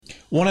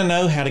Want to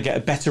know how to get a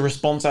better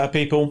response out of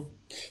people?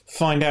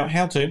 Find out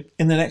how to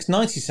in the next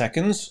 90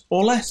 seconds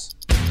or less.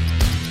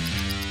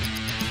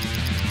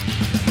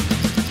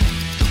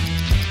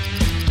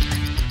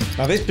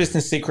 Now, this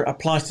business secret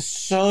applies to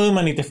so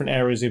many different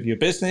areas of your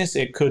business.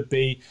 It could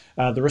be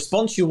the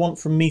response you want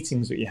from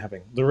meetings that you're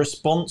having, the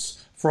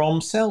response from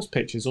sales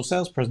pitches or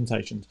sales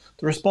presentations,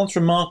 the response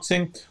from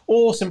marketing,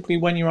 or simply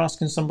when you're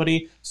asking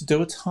somebody to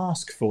do a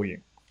task for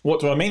you. What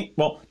do I mean?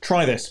 Well,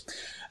 try this.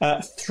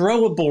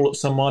 Throw a ball at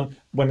someone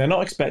when they're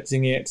not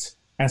expecting it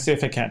and see if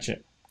they catch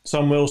it.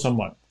 Some will, some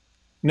won't.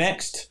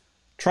 Next,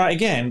 try it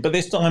again, but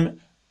this time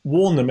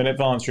warn them in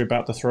advance you're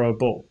about to throw a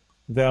ball.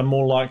 They're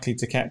more likely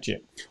to catch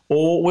it.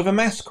 Or with a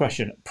maths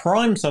question,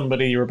 prime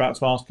somebody you're about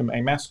to ask them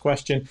a maths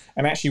question,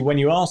 and actually when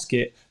you ask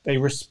it, they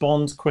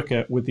respond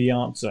quicker with the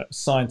answer.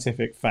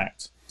 Scientific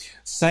fact.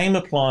 Same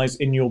applies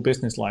in your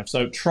business life.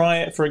 So try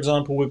it, for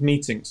example, with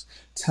meetings.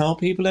 Tell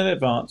people in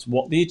advance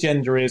what the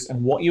agenda is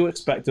and what you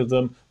expect of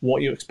them,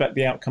 what you expect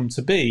the outcome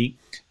to be.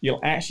 You'll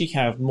actually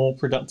have more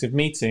productive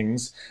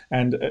meetings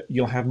and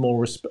you'll have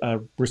more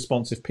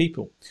responsive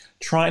people.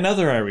 Try in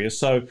other areas.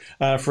 So,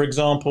 for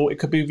example, it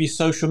could be with your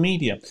social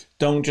media.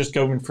 Don't just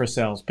go in for a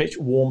sales pitch.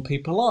 Warm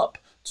people up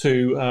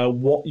to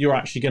what you're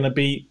actually going to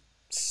be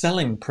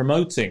selling,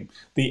 promoting.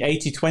 The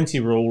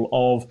 80-20 rule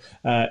of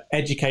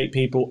educate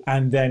people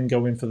and then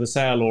go in for the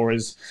sale, or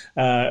as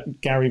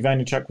Gary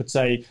Vaynerchuk would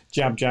say,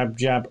 jab, jab,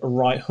 jab,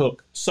 right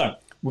hook. So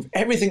with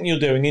everything you're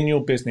doing in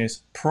your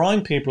business,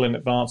 prime people in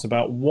advance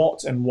about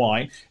what and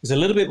why. Is a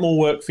little bit more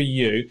work for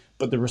you,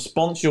 but the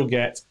response you'll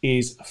get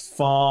is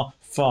far,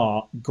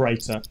 far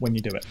greater when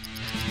you do it.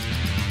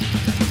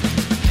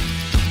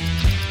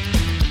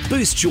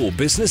 Boost your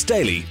business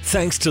daily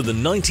thanks to the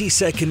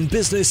 90-second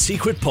Business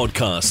Secret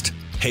Podcast.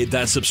 Hit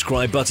that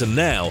subscribe button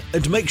now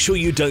and make sure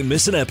you don't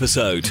miss an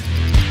episode.